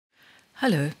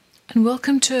Hello, and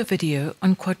welcome to a video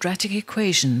on quadratic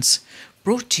equations,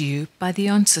 brought to you by the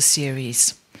Answer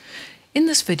series. In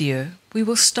this video, we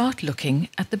will start looking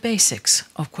at the basics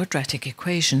of quadratic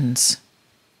equations.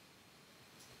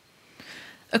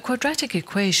 A quadratic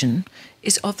equation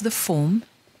is of the form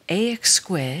ax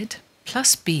squared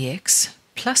plus bx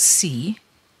plus c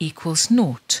equals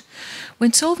 0.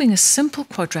 When solving a simple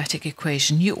quadratic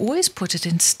equation, you always put it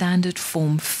in standard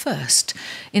form first.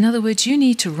 In other words, you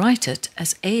need to write it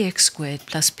as ax squared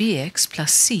plus bx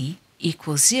plus c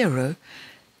equals 0,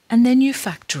 and then you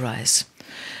factorize.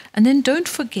 And then don't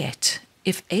forget,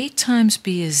 if a times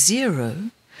b is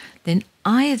 0, then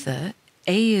either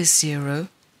a is 0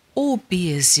 or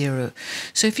b is 0.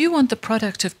 So if you want the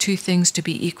product of two things to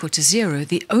be equal to 0,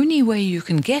 the only way you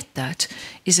can get that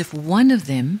is if one of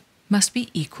them must be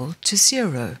equal to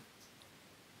 0.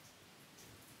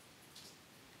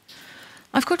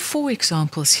 I've got 4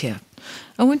 examples here.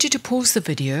 I want you to pause the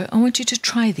video, I want you to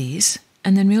try these,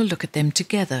 and then we'll look at them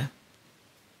together.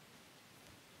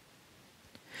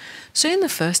 So in the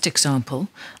first example,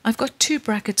 I've got 2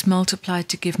 brackets multiplied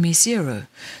to give me 0.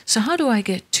 So how do I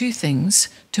get two things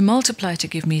to multiply to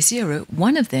give me 0?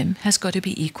 One of them has got to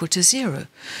be equal to 0.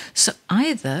 So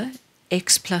either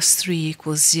x plus 3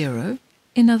 equals 0,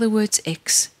 in other words,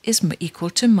 x is equal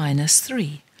to minus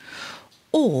 3,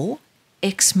 or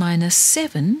x minus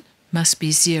 7 must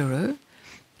be 0,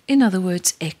 in other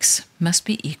words, x must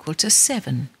be equal to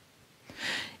 7.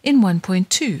 In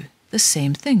 1.2, the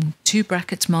same thing, 2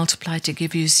 brackets multiplied to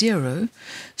give you 0,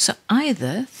 so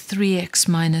either 3x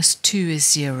minus 2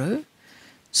 is 0,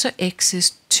 so x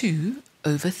is 2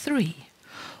 over 3,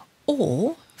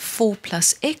 or 4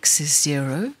 plus x is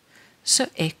 0, so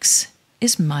x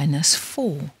is minus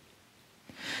 4.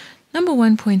 Number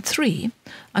 1.3,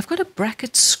 I've got a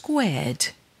bracket squared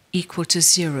equal to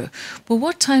 0. Well,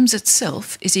 what times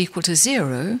itself is equal to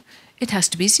 0? It has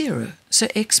to be 0. So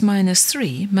x minus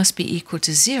 3 must be equal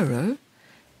to 0.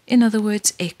 In other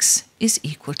words, x is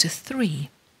equal to 3.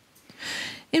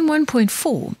 In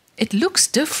 1.4, it looks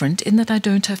different in that I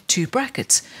don't have 2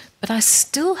 brackets, but I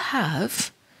still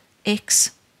have x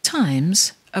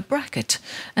times a bracket.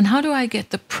 And how do I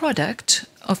get the product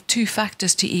of 2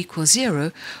 factors to equal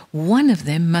 0? One of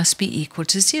them must be equal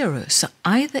to 0. So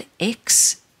either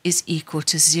x is equal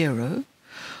to 0,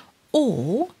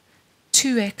 or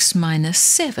 2x minus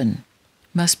 7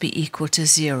 must be equal to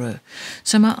 0.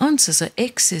 So my answers are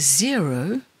x is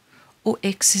 0 or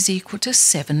x is equal to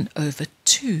 7 over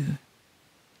 2.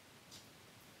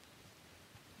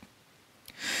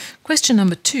 Question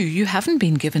number 2, you haven't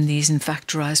been given these in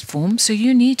factorized form, so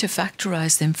you need to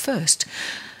factorize them first.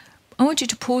 I want you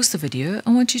to pause the video,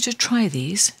 I want you to try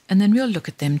these, and then we'll look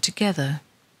at them together.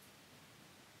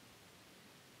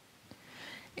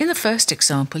 In the first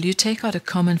example, you take out a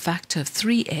common factor of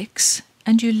 3x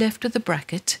and you're left with the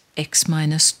bracket x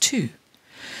minus 2.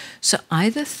 So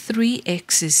either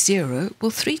 3x is 0, well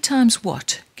 3 times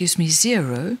what gives me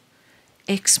 0,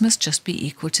 x must just be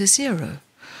equal to 0.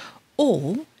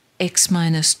 Or x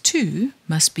minus 2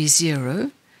 must be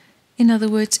 0, in other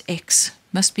words x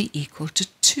must be equal to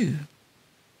 2.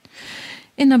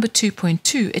 In number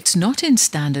 2.2, it's not in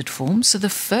standard form, so the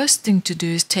first thing to do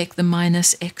is take the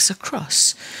minus x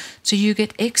across. So you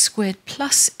get x squared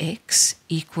plus x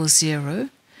equals 0.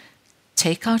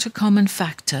 Take out a common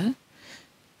factor.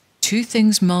 2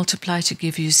 things multiply to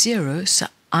give you 0, so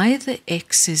either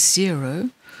x is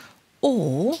 0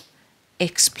 or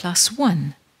x plus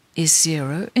 1 is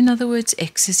 0. In other words,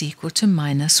 x is equal to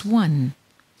minus 1.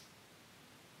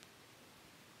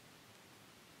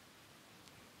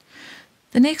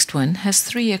 The next one has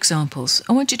 3 examples.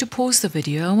 I want you to pause the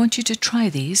video, I want you to try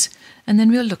these, and then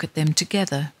we'll look at them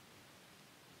together.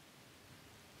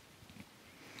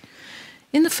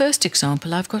 In the first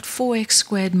example, I've got 4x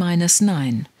squared minus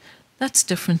 9. That's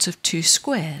difference of 2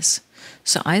 squares.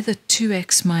 So either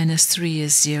 2x minus 3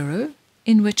 is 0,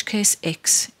 in which case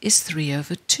x is 3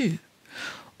 over 2.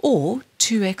 Or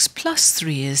 2x plus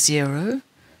 3 is 0,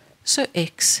 so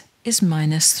x is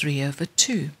minus 3 over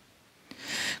 2.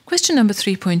 Question number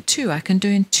 3.2 I can do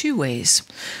in 2 ways.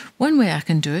 One way I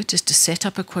can do it is to set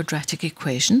up a quadratic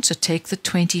equation, so take the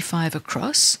 25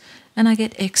 across, and I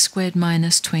get x squared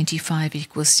minus 25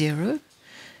 equals 0.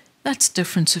 That's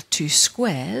difference of 2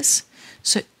 squares,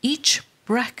 so each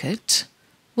bracket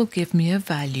will give me a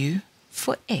value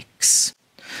for x.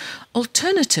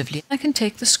 Alternatively, I can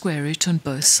take the square root on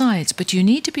both sides, but you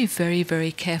need to be very,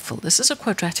 very careful. This is a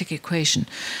quadratic equation,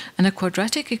 and a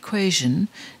quadratic equation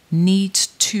needs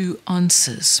 2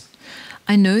 answers.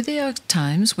 I know there are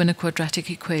times when a quadratic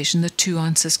equation, the two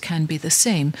answers can be the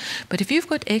same, but if you've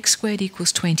got x squared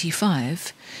equals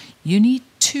 25, you need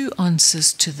two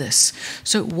answers to this.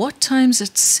 So what times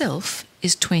itself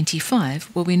is 25?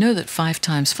 Well, we know that 5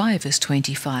 times 5 is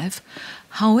 25.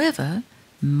 However,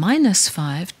 minus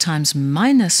 5 times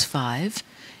minus 5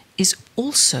 is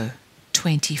also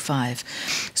 25.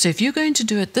 So if you're going to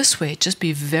do it this way, just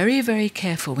be very, very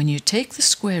careful. When you take the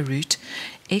square root,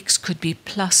 x could be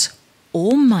plus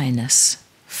or minus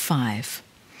 5.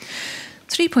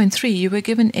 3.3, you were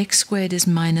given x squared is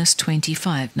minus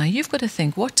 25. Now you've got to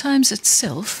think, what times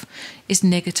itself is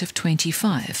negative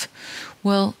 25?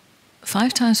 Well,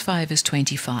 5 times 5 is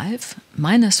 25,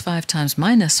 minus 5 times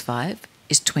minus 5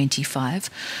 is 25.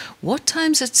 What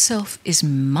times itself is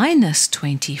minus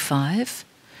 25?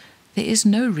 There is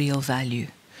no real value.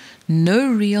 No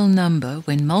real number,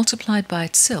 when multiplied by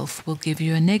itself, will give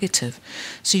you a negative.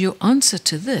 So your answer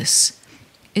to this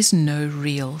is no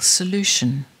real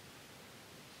solution.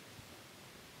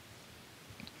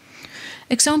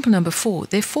 Example number 4.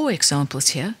 There are 4 examples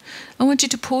here. I want you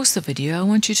to pause the video. I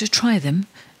want you to try them,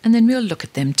 and then we'll look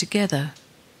at them together.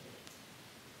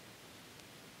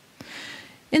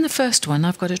 In the first one,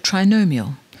 I've got a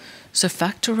trinomial. So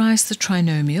factorize the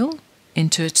trinomial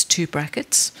into its two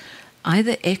brackets.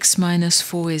 Either x minus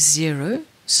 4 is 0,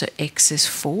 so x is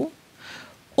 4,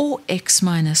 or x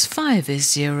minus 5 is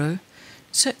 0,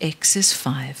 so x is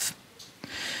 5.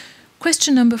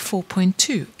 Question number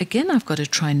 4.2. Again, I've got a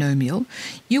trinomial.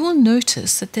 You will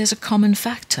notice that there's a common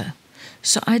factor.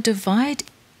 So I divide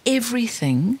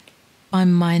everything by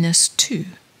minus 2.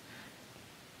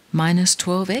 Minus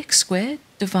 12x squared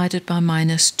divided by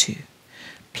minus 2.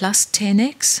 Plus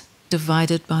 10x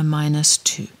divided by minus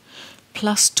 2.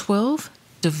 Plus 12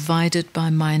 divided by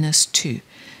minus 2.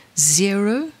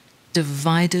 0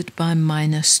 divided by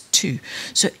minus 2.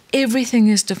 So everything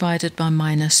is divided by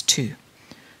minus 2.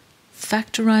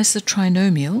 Factorize the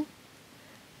trinomial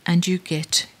and you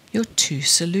get your two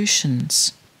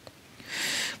solutions.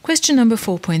 Question number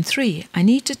 4.3. I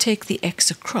need to take the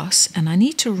x across and I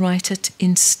need to write it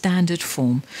in standard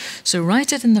form. So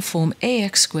write it in the form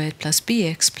ax squared plus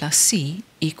bx plus c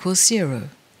equals 0.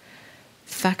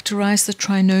 Factorize the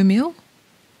trinomial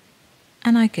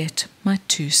and I get my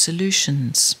two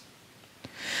solutions.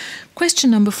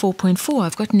 Question number 4.4,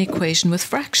 I've got an equation with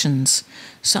fractions.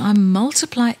 So I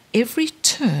multiply every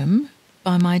term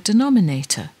by my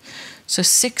denominator. So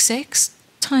 6x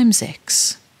times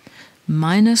x,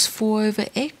 minus 4 over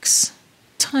x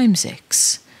times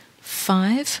x,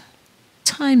 5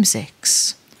 times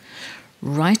x.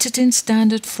 Write it in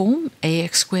standard form,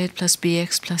 ax squared plus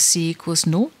bx plus c equals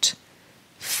 0.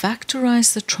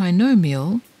 Factorize the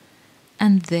trinomial,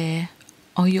 and there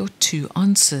are your two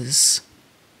answers.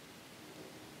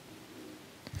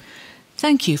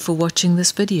 Thank you for watching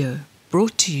this video,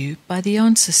 brought to you by the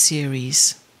Answer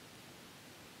Series.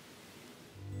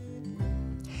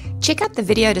 Check out the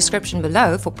video description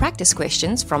below for practice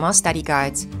questions from our study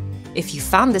guides. If you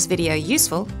found this video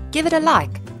useful, give it a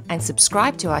like and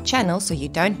subscribe to our channel so you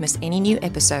don't miss any new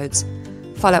episodes.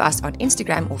 Follow us on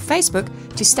Instagram or Facebook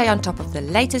to stay on top of the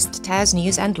latest TAS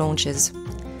news and launches.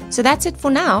 So that's it for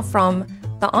now from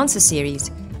the Answer Series,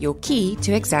 your key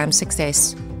to exam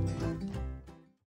success.